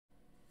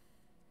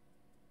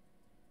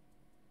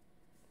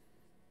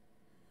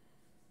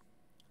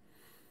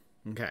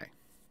Okay.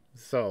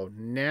 So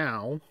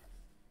now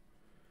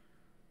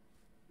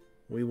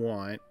we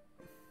want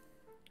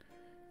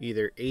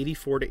either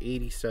 84 to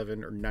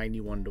 87 or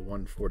 91 to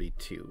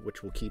 142,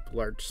 which will keep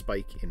large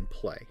spike in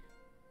play.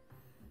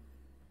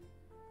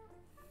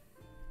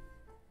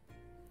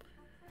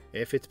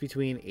 If it's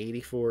between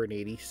 84 and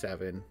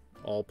 87,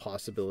 all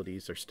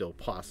possibilities are still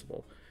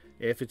possible.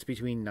 If it's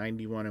between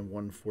 91 and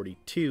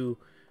 142,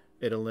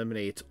 it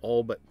eliminates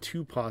all but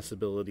two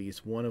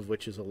possibilities, one of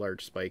which is a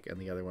large spike and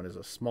the other one is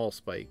a small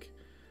spike.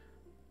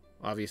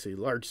 Obviously,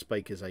 large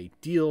spike is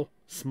ideal.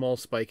 Small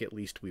spike, at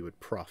least we would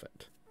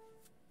profit.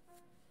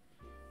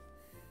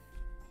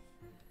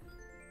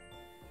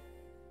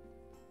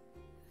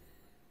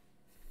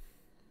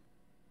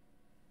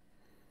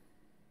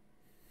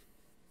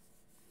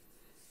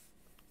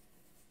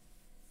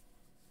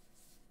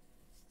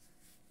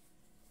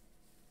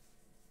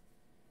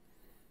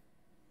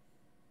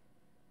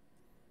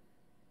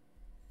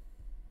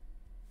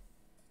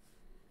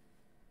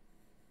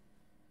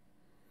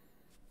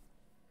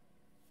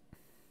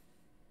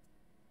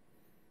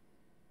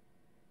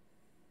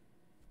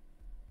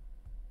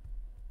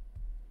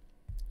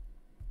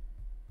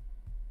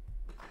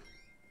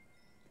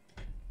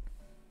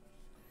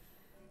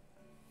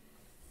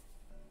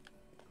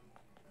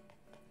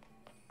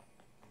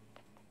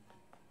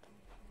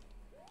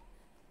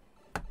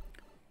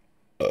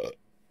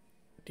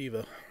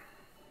 Diva.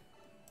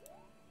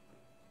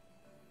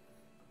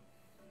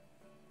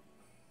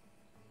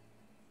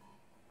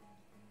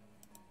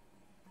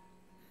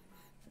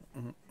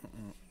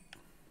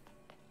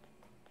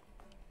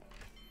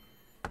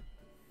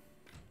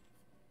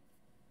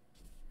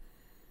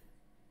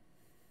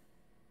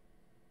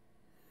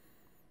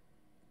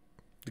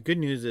 The good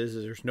news is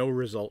there's no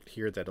result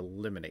here that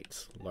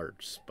eliminates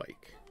large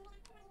spike.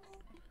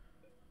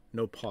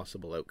 No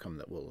possible outcome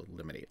that will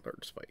eliminate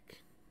large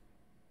spike.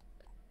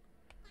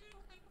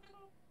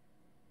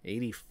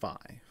 85.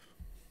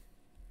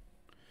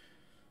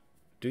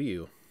 Do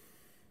you?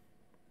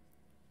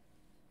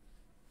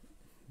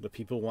 The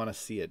people want to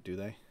see it, do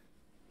they?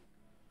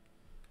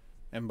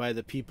 And by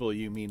the people,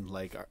 you mean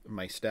like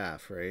my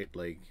staff, right?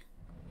 Like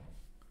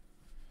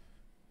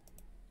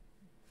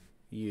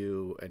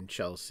you and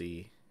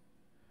Chelsea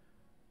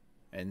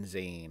and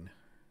Zane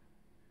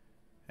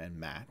and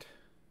Matt.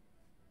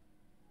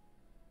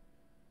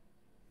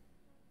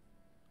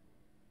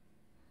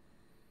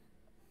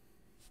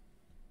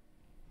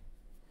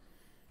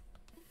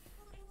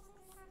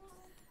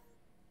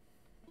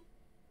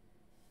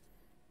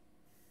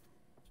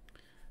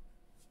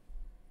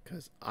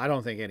 Because I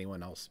don't think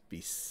anyone else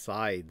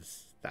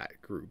besides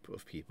that group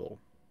of people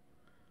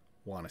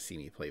want to see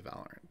me play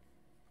Valorant.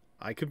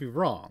 I could be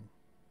wrong.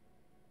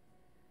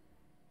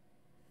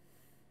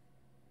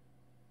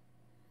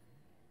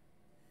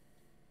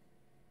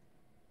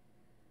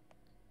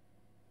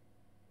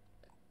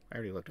 I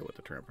already looked at what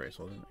the turnip price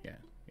was. Yeah,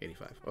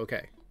 85.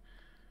 Okay.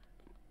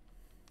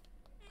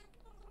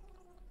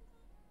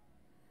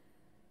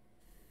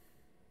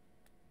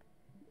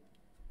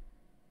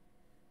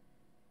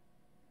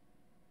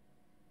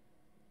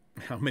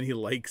 How many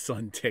likes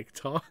on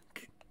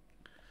TikTok?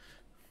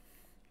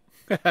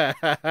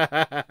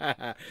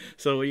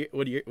 So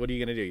what are you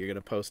gonna do? You're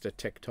gonna post a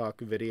TikTok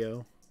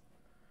video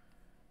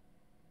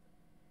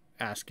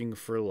asking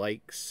for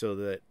likes so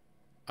that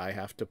I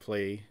have to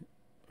play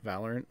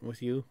Valorant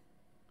with you?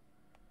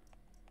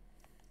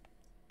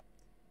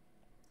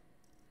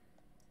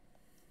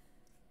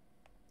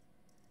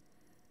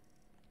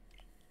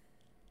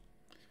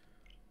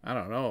 I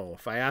don't know.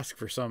 If I ask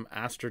for some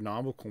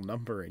astronomical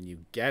number and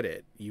you get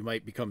it, you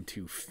might become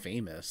too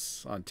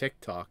famous on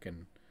TikTok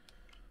and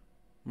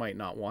might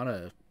not want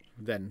to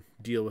then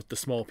deal with the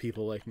small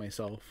people like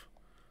myself.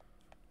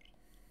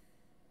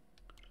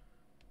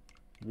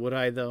 Would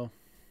I, though?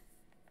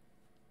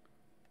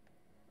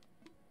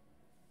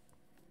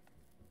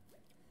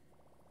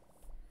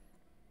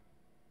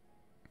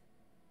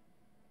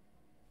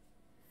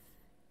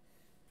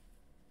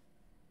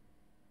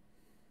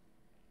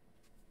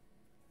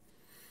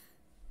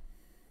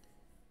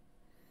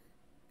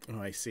 Oh,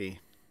 I see.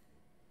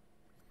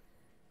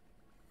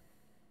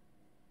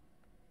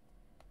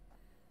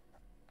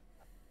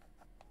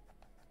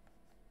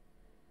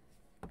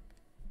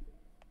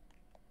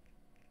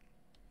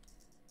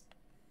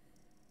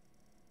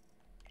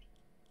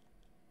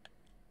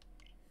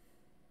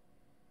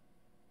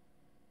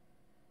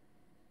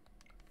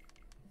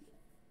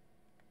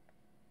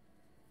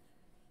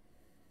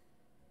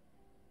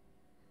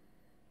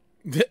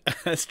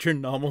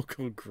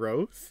 Astronomical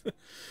growth?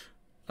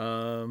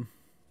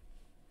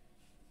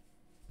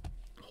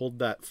 Hold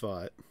that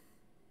thought.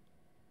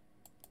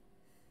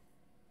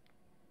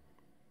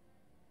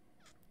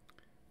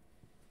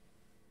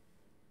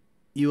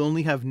 You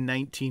only have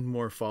 19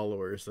 more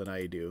followers than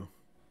I do,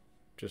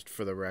 just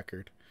for the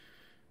record.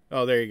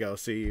 Oh, there you go.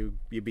 See,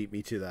 you beat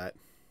me to that.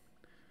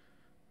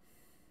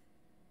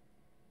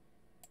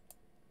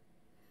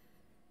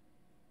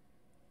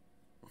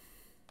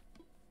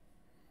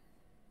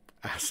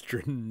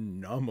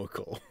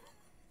 Astronomical.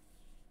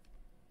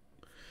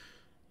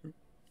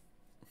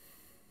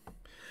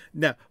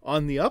 Now,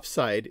 on the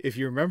upside, if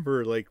you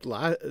remember, like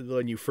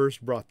when you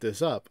first brought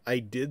this up, I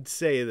did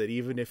say that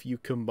even if you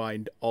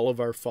combined all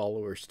of our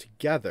followers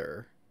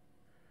together,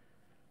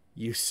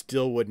 you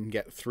still wouldn't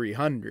get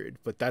 300.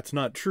 But that's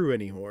not true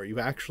anymore. You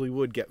actually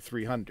would get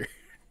 300.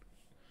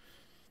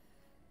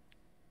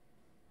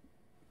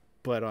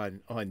 But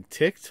on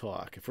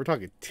TikTok, if we're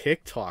talking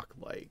TikTok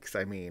likes,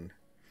 I mean,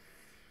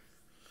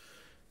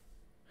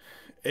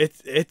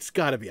 it's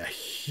got to be a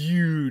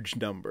huge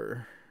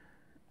number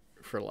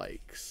for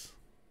likes.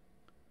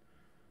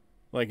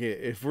 Like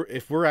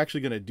if we're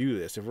actually going to do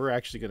this, if we're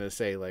actually going to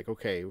say like,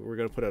 okay, we're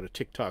going to put out a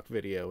TikTok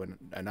video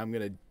and I'm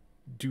going to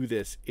do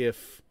this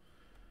if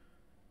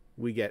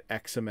we get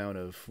X amount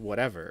of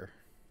whatever,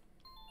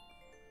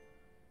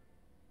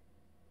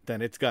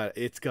 then it's got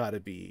to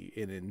be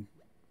an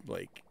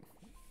like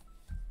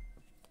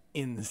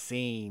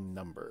insane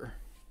number.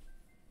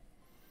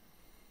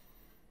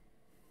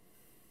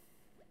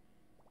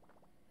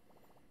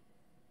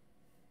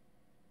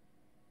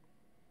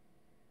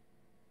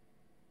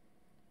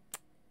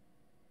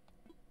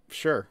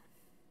 Sure.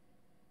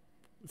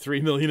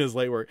 3 million is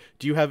light work.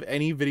 Do you have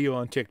any video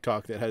on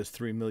TikTok that has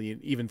 3 million,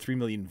 even 3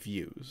 million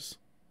views?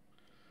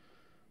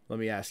 Let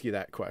me ask you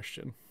that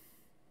question.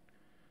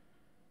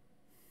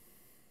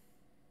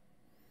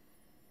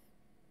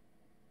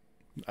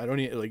 I don't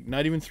need, like,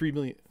 not even 3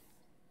 million.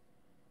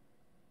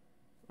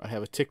 I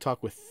have a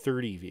TikTok with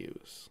 30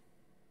 views.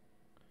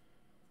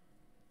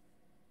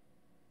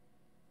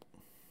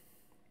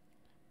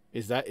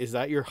 Is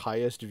that your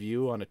highest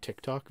view on a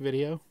TikTok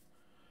video?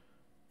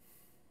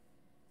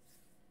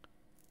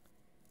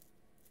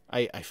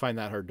 I find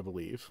that hard to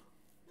believe.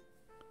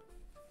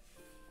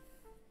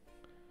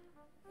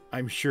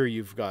 I'm sure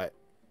you've got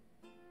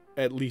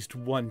at least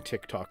one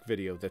TikTok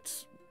video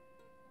that's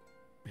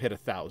hit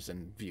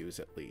 1,000 views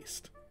at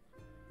least.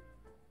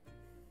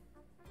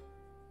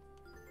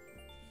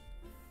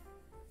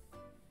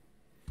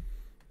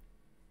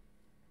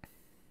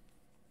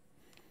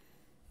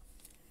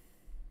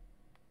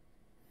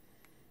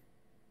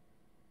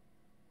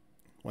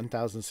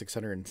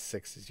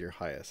 $1,606 is your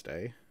highest,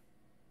 eh?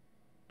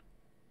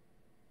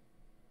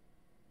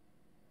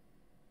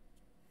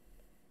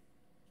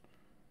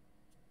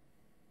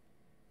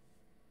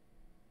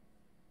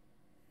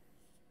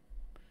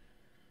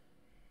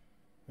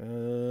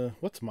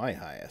 What's my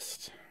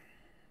highest?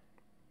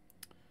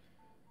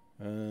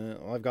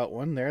 Well, I've got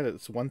one there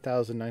that's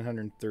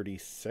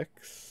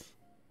 1,936.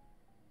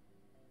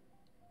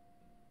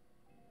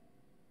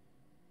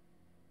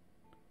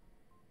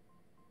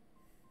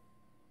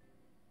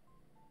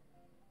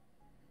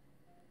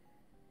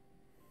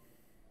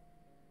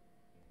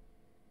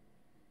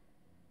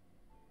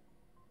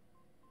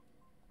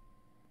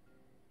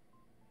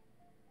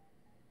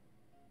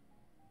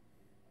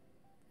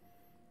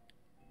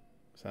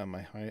 Is that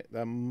my high?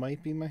 That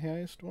might be my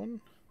highest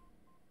one.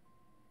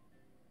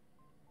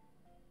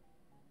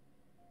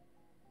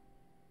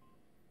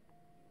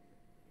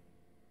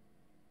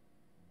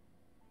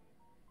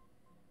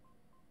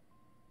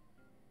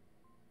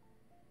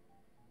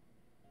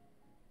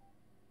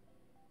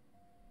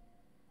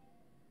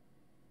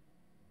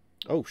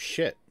 Oh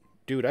shit.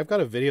 Dude, I've got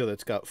a video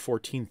that's got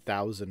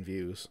 14,000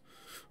 views.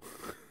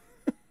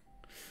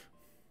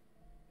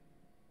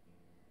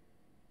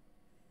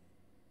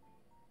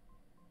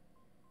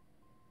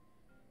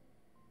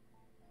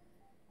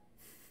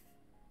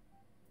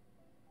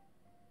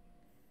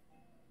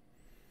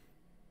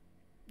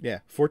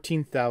 Yeah,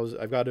 14,000.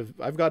 I've got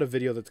a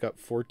video that's got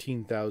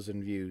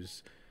 14,000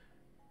 views.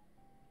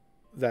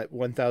 That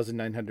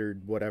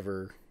 1,900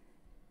 whatever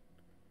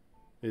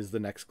is the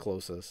next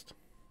closest.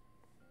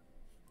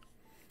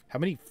 How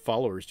many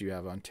followers do you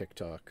have on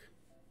TikTok?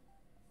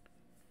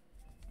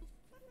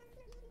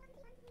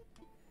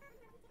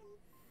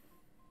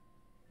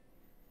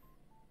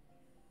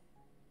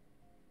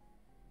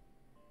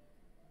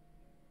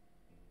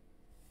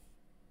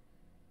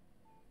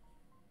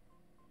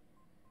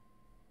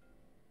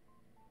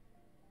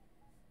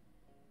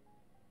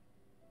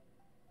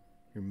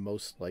 Your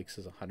most likes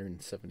is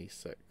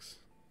 176.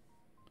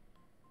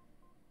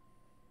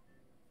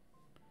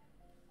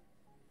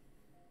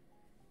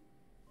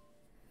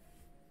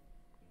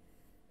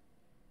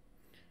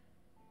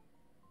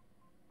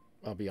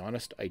 I'll be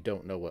honest, I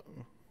don't know what...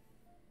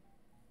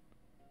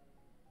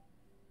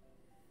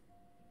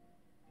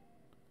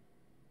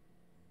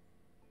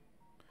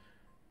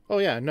 Oh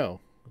yeah, no.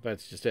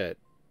 That's just it.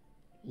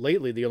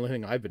 Lately, the only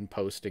thing I've been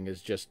posting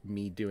is just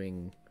me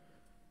doing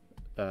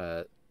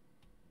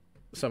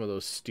some of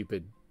those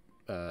stupid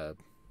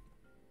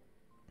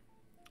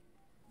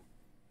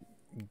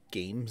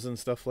games and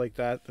stuff like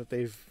that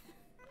they've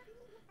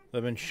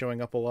been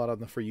showing up a lot on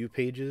the For You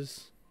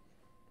pages.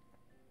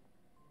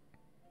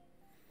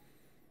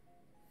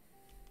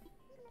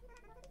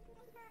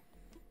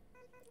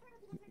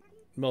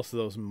 Most of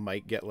those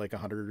might get like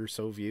 100 or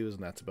so views,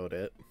 and that's about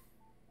it.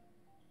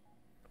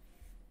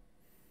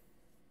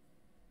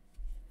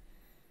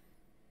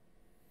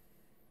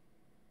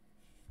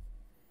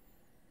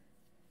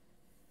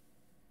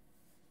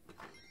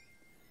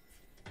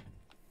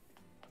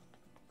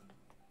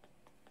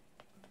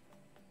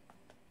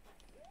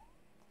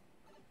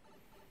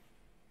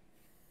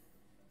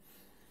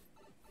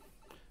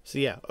 So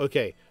yeah,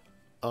 okay.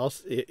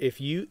 If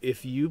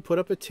you put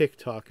up a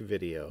TikTok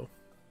video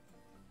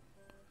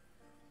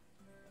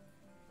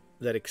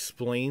that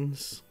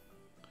explains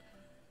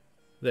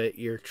that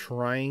you're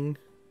trying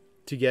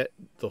to get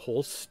the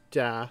whole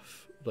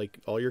staff, like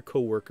all your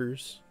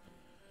coworkers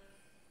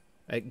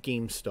at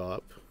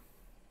GameStop,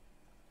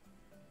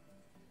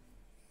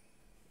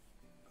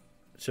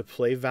 to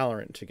play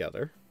Valorant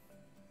together,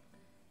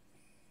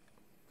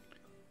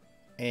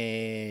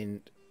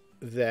 and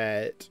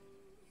that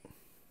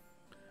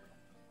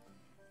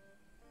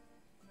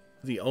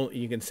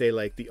you can say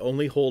like the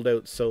only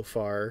holdout so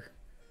far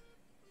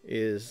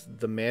is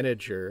the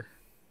manager,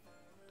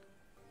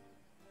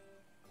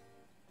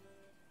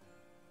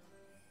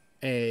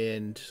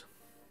 and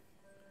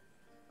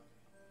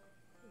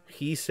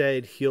he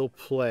said he'll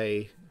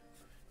play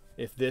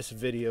if this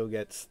video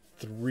gets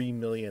 3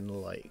 million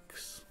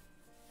likes.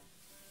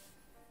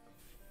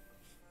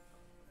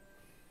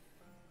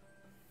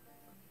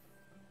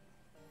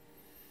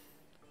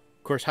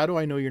 Of course, how do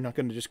I know you're not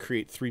going to just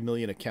create 3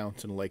 million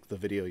accounts and like the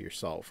video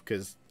yourself?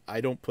 Because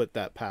I don't put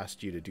that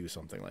past you to do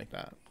something like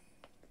that.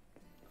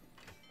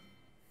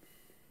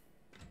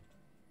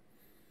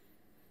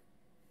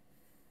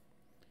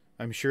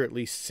 I'm sure at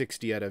least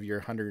 60 out of your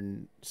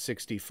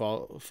 160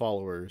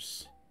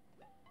 followers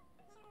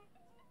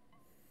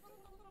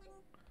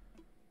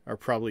are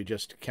probably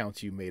just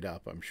accounts you made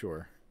up, I'm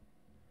sure.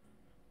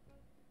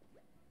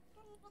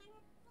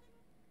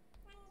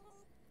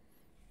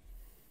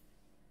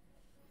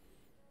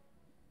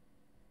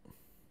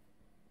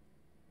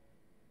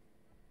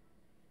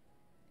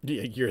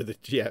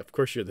 Yeah, of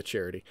course you're the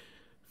charity.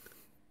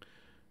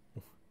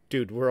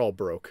 Dude, we're all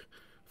broke.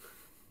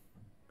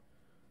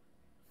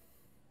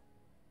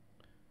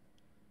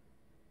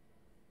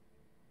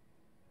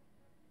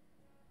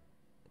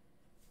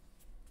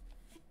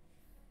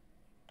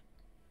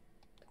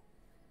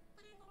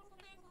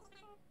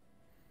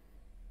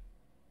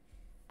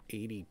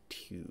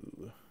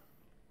 $82.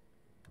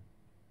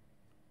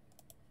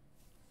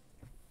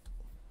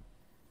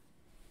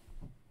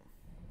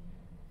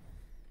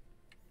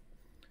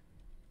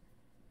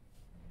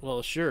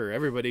 Well, sure,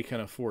 everybody can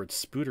afford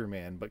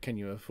Spooderman, but can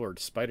you afford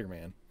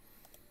Spider-Man?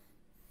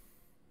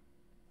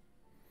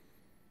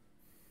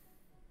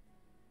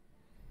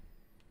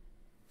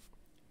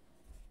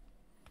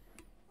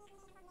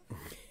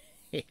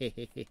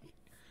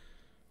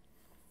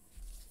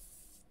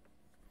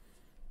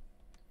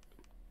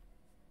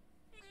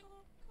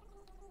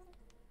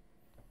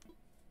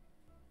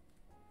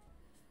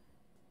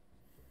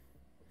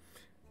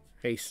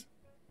 Hey,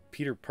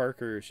 Peter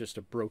Parker is just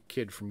a broke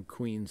kid from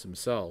Queens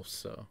himself,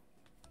 so...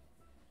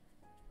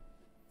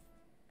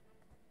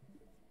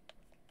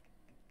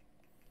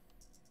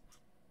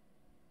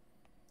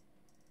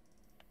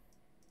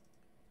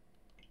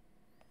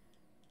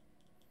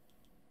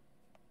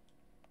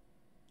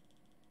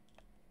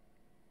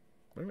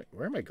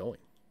 Where am I going?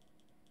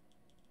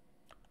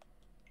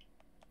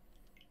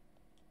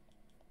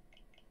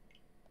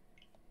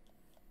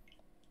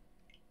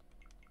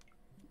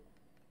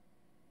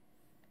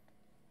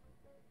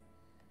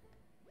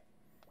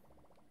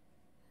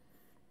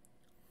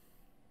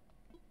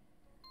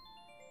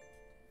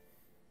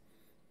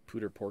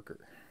 Peter Porker.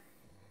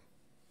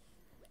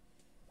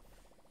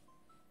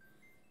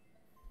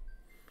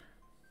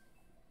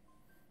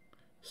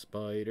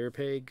 Spider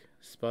Pig,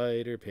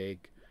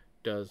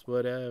 does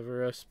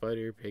whatever a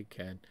spider pig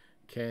can.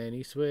 Can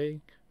he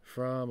swing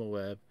from a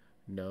web?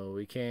 No,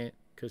 he can't,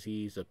 'cause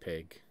he's a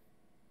pig.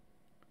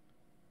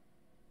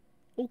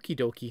 Okie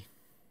dokie.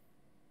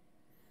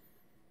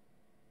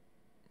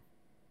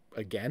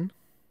 Again?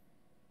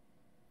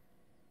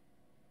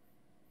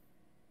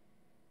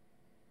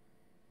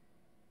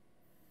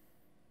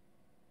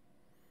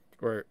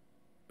 Or,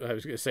 I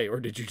was going to say,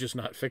 or did you just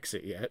not fix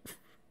it yet?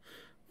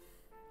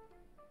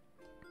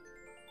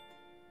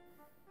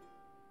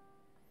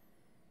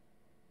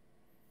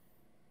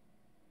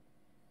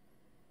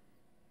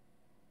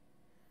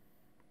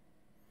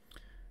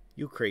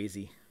 You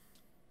crazy.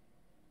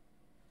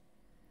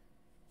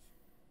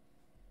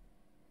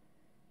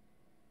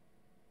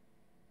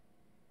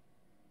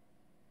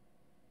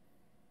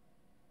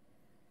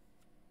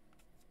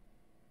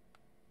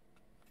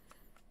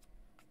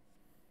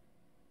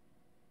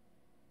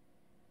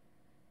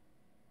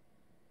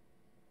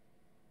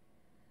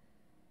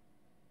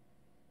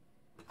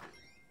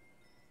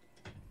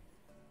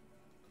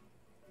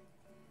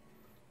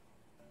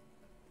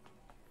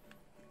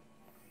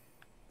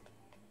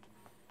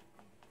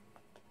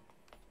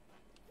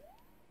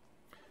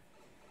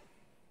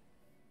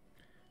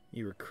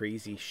 You were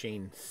crazy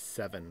Shane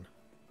 7.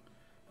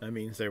 That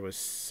means there was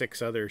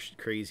 6 other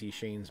crazy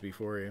Shanes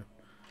before you.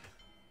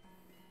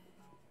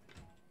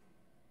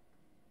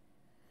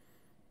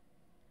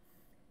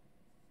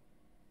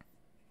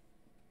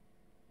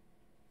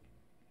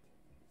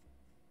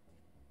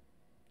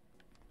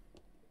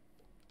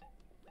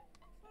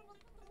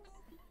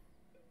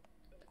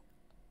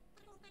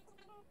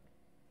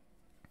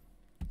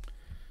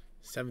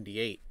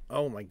 $78.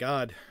 Oh my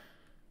god.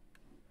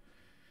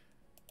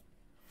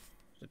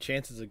 The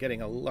chances of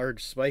getting a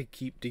large spike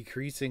keep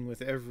decreasing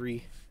with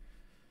every...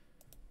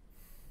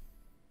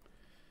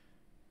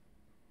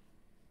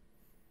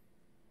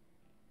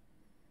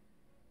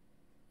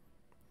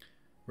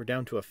 We're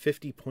down to a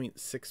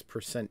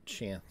 50.6%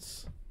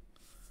 chance.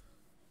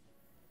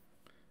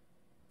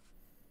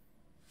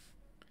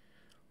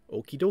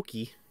 Okie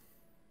dokie.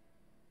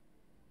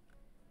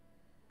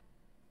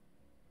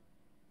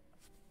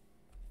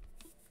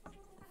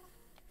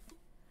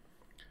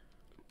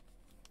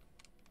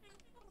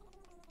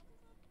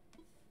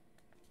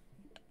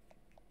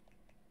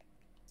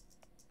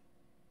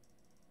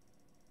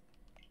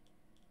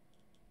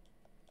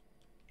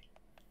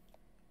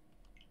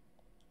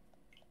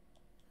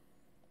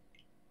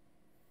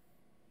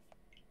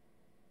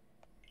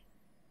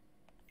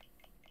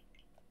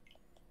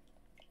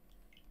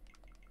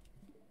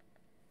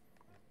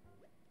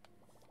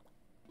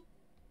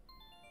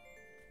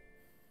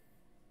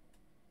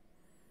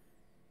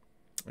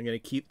 I'm going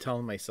to keep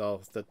telling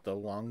myself that the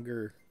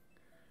longer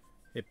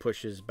it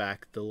pushes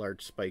back the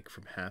large spike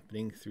from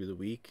happening through the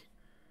week,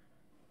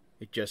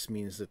 it just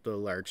means that the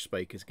large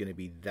spike is going to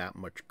be that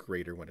much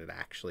greater when it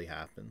actually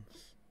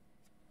happens.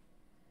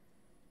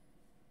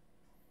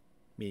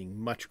 Meaning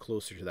much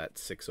closer to that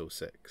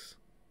 606.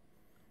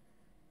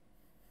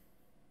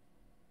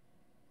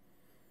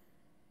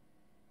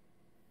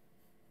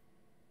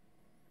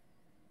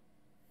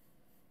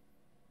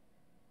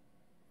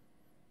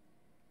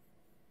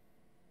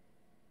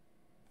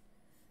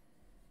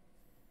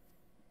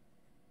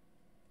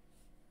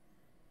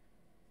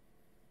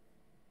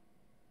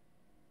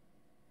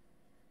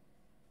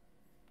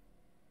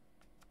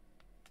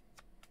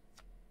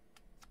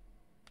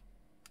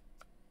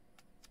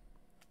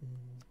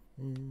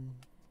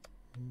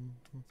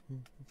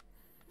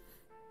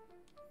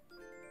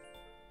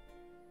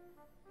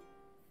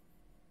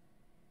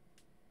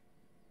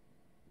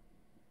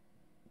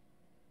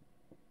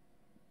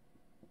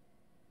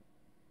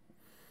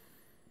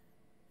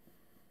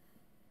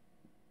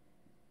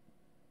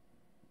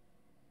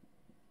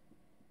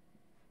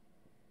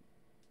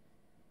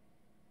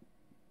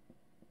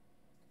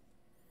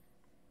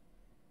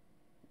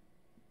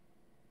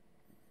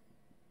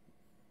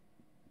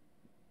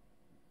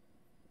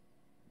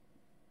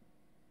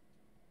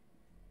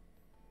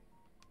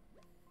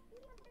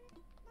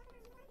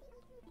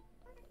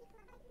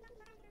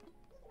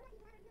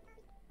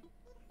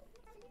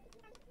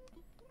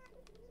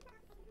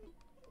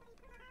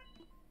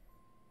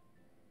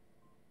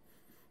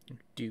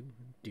 Do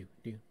do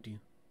do do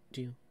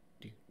do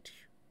do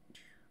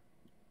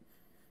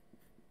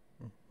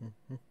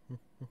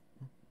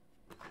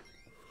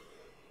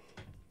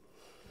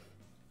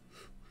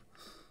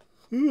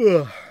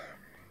do.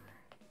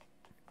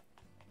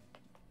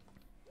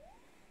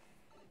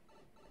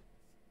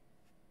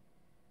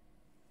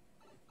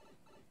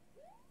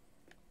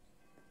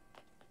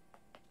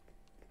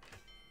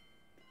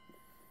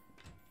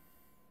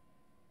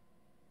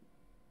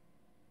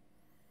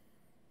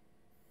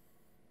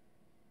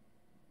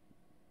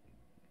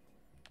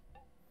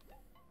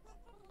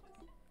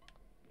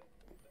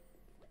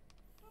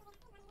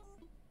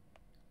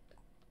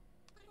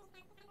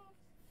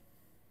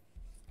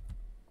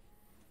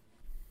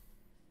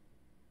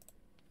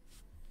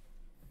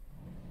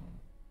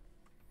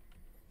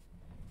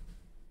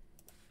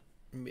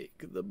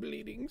 Make the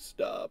bleeding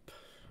stop.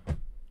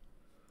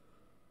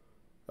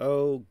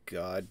 Oh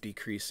God,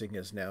 decreasing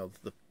is now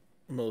the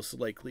most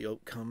likely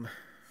outcome.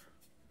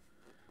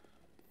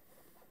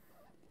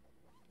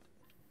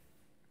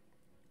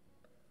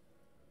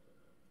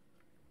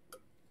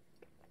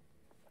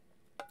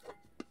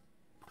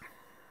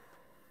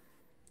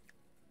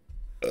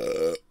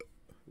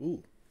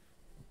 Ooh.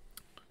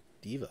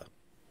 Diva.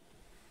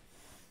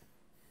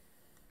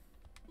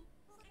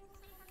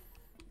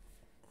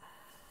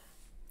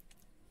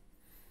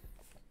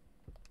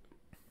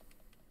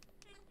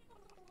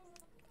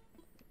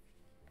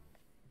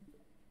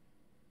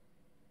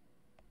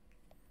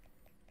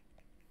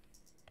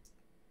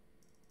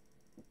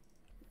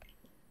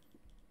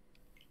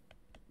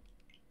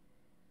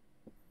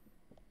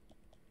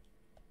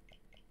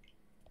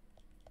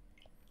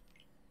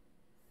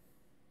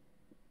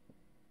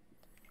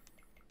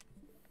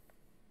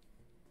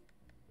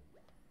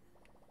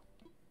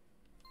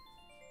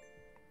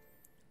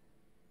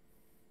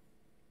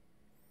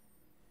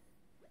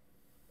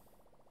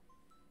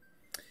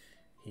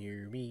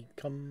 Here we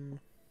come,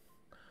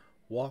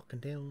 walking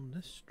down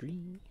the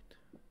street.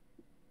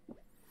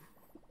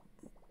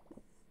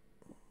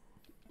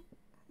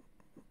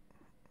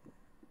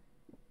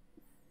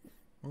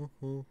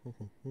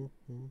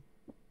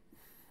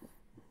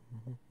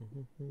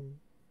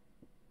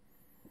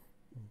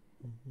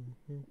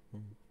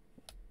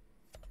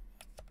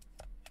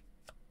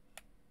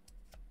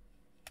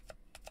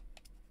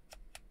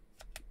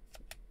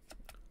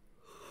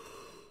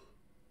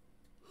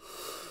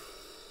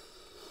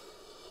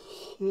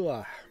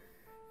 Ugh.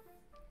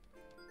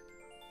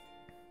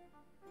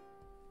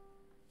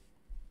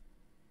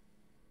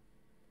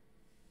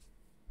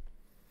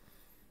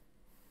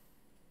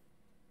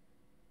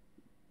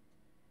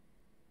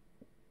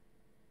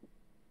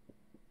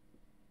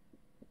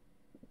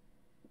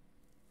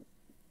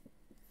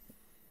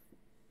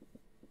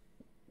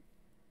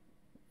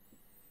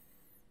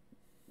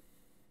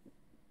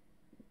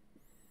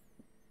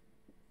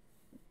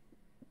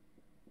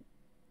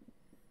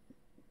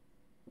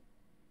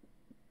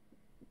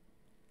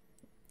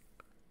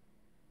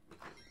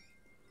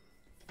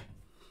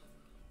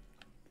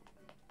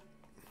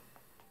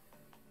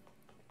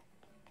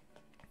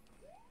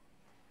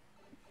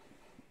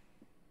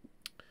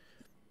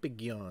 Big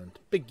yawns.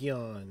 Big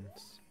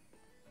yawns.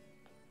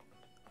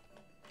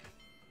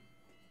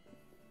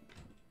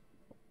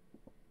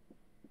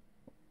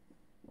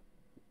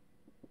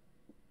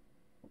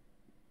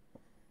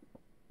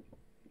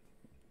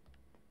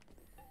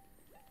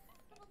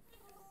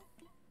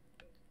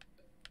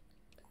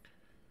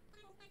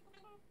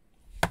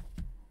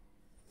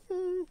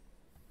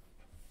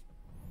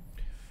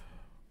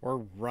 We're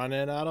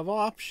running out of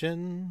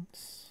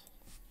options.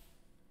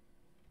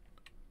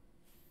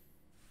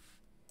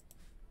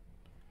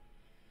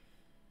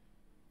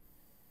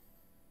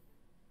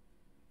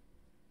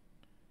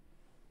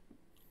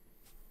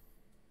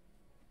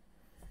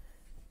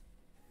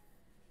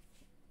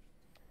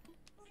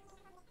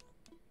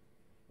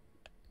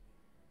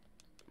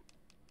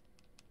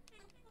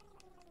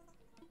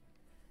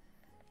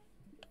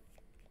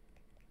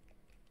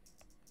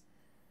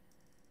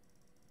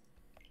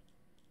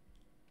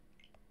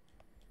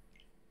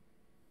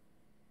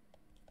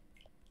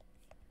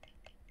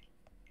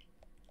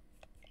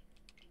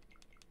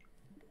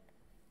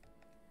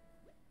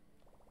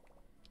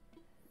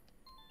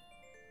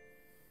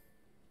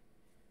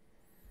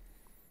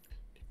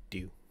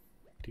 Do,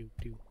 do,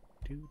 do,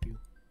 do, do.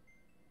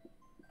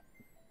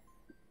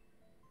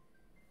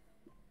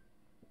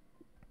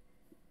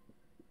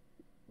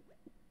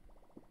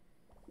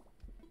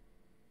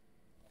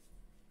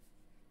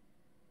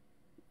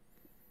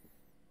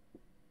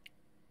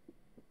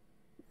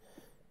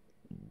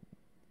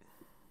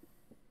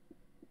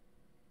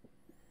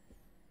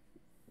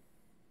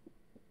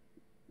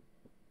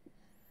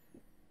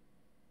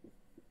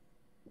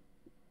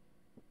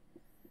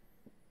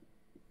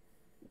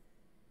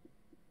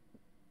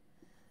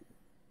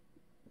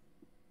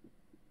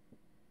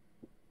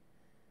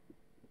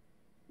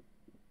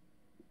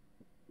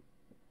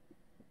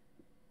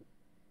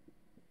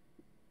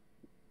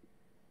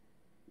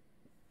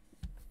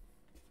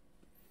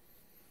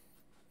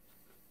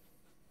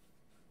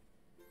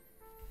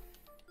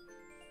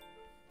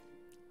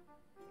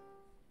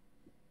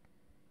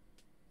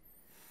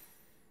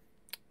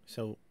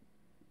 So,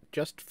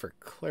 just for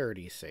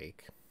clarity's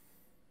sake,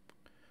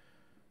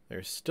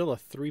 there's still a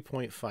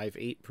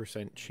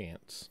 3.58%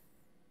 chance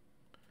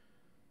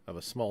of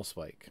a small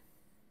spike,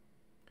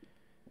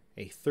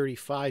 a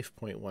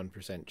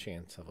 35.1%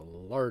 chance of a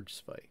large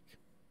spike,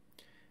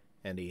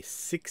 and a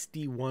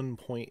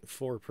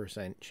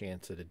 61.4%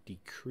 chance of it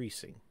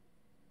decreasing.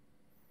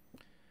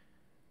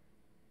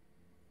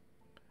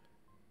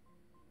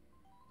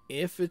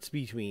 If it's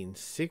between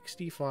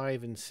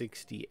 65 and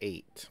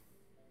 68,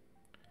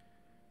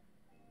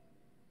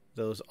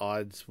 those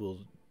odds will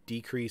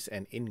decrease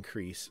and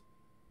increase,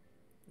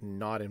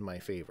 not in my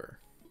favor.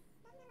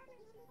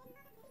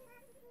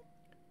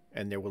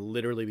 And there will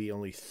literally be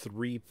only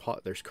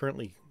there's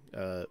currently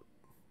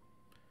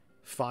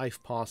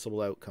 5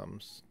 possible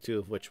outcomes, 2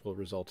 of which will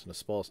result in a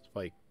small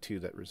spike, 2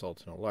 that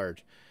result in a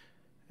large,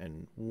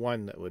 and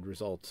 1 that would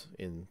result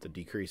in the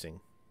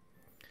decreasing.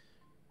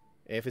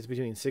 If it's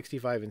between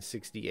 65 and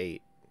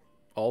 68,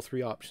 all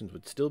 3 options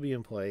would still be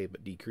in play,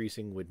 but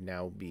decreasing would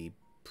now be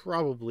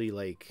probably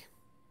like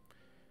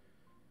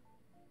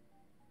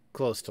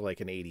close to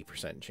like an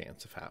 80%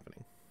 chance of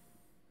happening.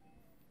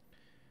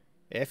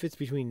 If it's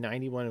between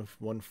 91 and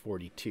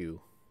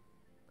 142,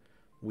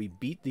 we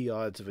beat the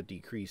odds of a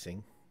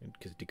decreasing,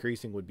 because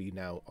decreasing would be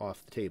now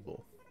off the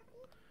table.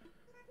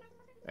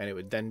 And it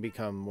would then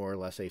become more or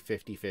less a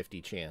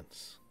 50-50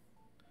 chance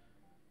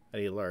at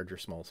a large or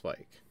small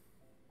spike.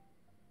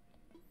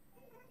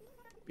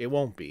 It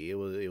won't be. It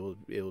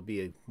will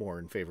be more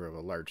in favor of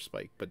a large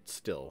spike, but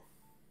still,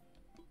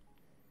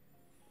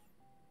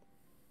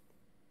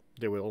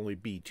 there will only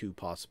be 2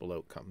 possible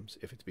outcomes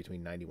if it's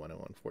between 91 and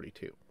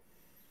 142.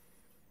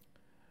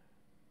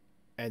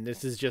 And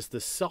this is just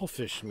the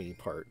selfish me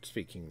part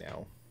speaking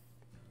now.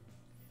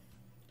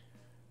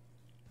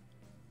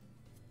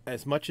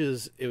 As much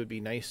as it would be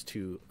nice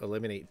to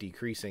eliminate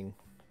decreasing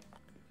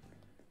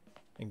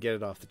and get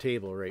it off the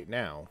table right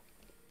now,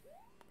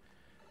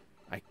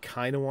 I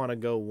kind of want to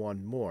go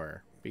one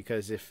more,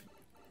 because if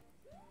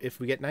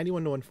we get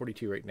 91 to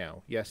 142 right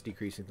now, yes,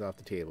 decreasing is off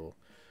the table,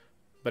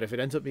 but if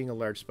it ends up being a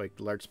large spike,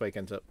 the large spike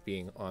ends up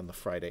being on the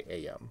Friday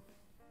AM.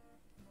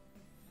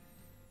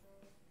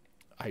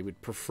 I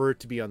would prefer it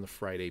to be on the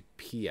Friday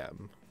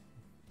PM.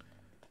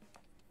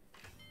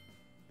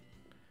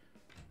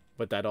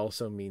 But that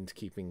also means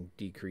keeping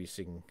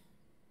decreasing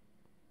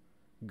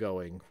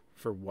going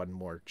for one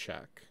more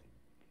check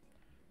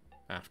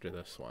after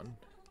this one.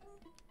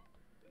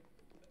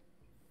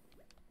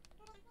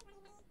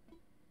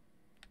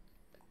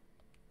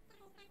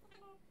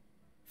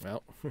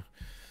 Well,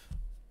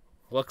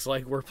 looks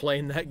like we're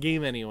playing that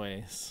game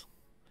anyways.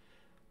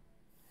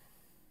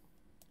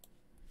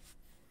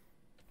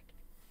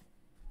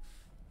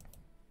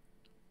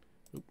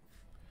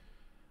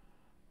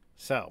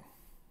 So,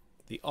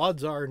 the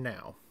odds are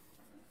now,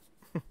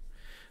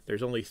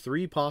 there's only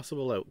 3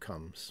 possible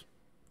outcomes.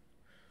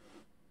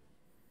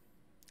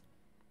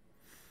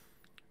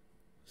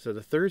 So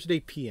the Thursday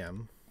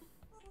PM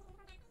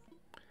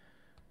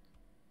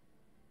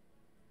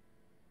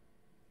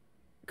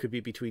could be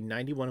between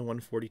 91 and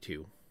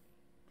 142,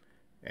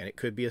 and it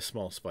could be a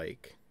small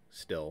spike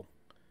still,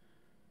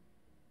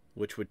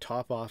 which would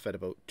top off at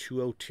about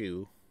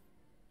 202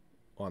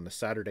 on the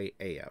Saturday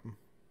AM,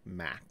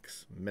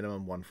 max,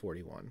 minimum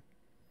 141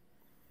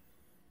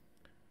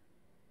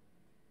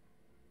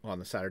 on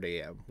the Saturday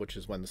AM, which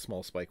is when the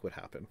small spike would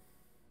happen.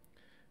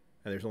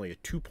 And there's only a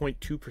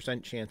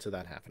 2.2% chance of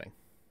that happening.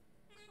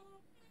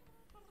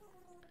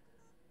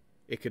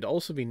 It could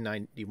also be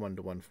 91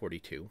 to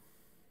 142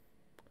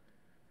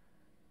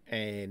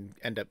 and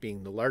end up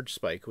being the large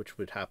spike, which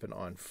would happen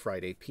on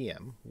Friday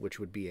PM, which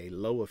would be a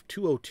low of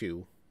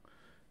 202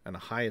 and a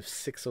high of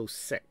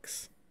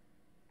 606.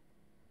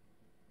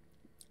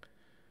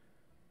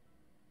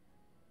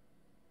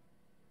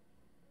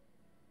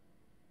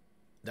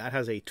 That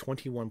has a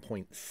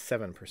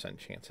 21.7%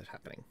 chance of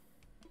happening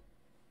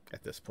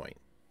at this point.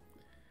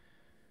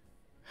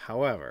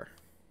 However,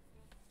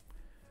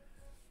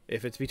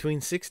 if it's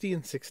between 60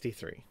 and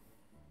 63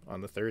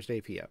 on the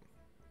Thursday PM,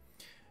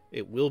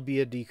 it will be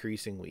a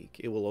decreasing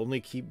week. It will only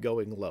keep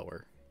going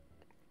lower,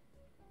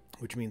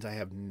 which means I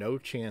have no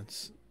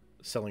chance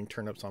selling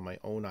turnips on my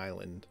own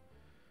island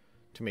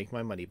to make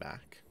my money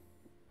back.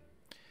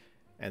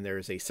 And there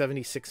is a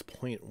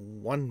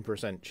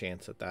 76.1%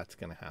 chance that that's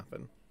going to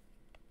happen.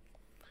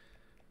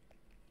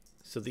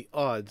 So the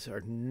odds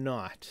are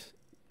not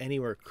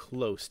anywhere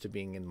close to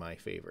being in my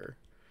favor.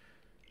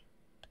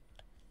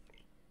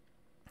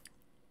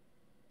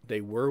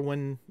 They were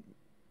when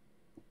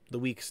the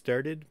week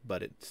started,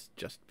 but it's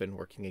just been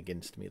working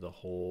against me the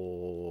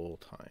whole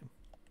time.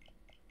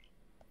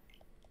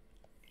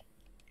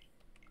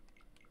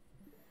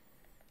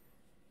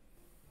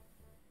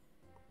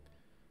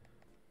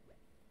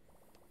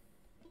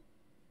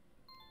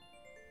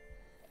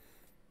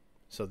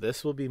 So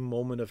this will be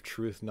moment of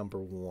truth number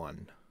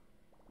 1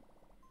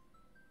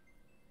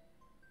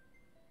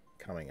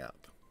 coming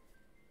up.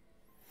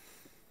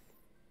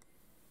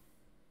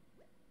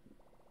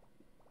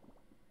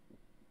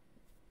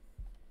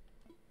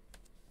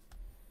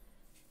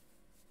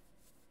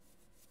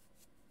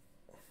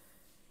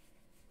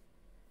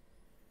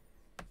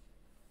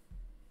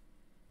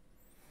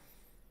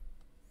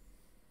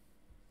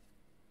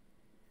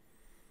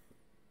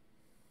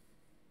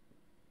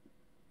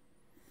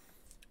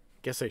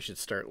 Guess I should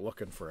start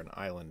looking for an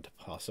island to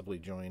possibly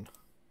join.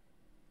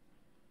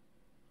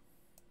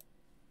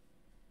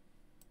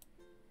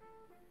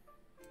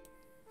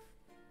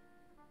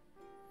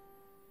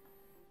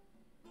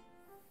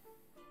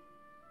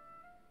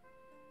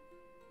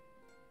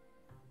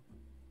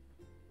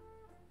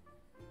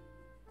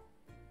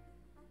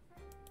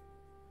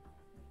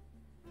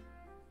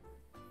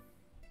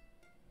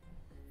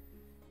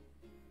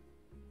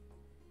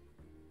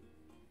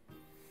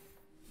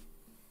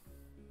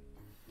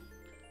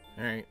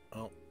 Alright,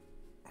 well.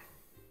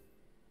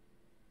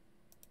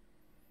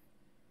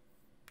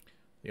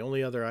 The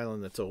only other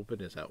island that's open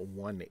is at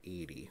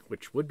 180,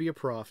 which would be a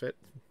profit.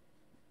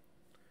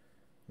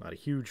 Not a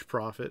huge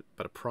profit,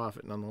 but a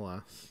profit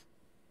nonetheless.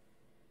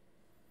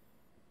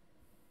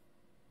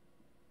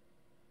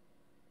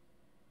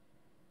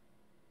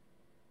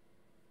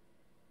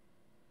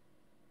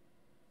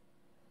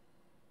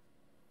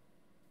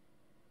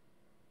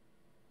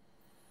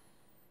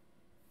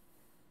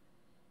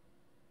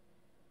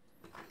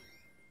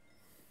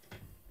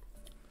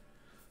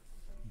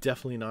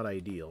 Definitely not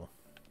ideal.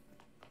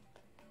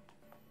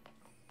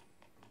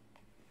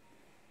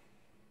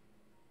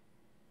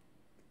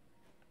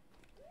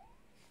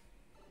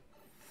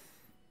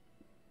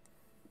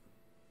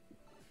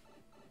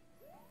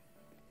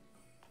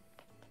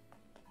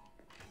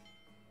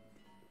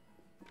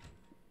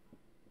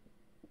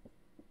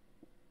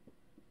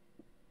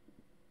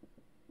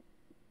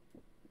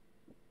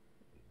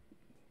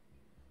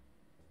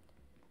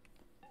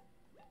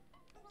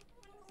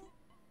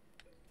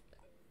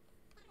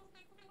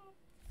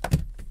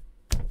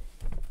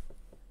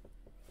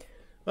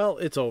 Well,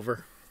 it's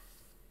over.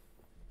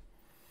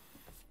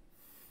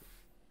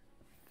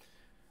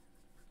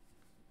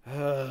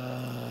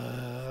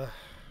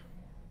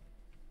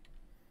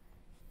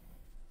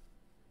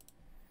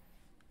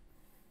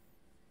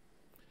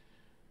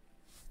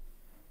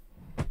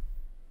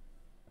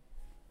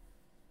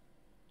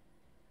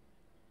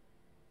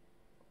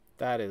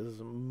 That is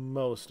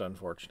most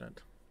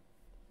unfortunate.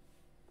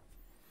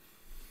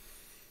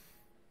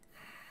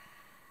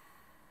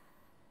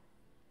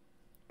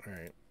 All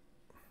right.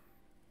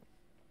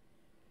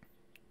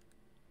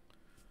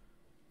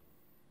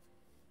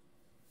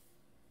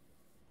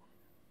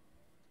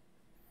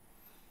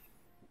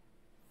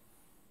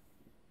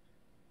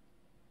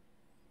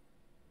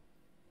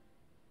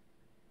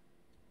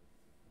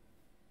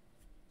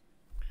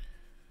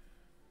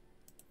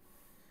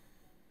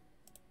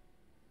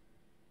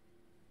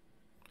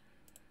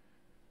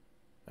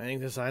 I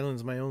think this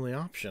island's my only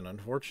option,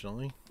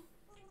 unfortunately.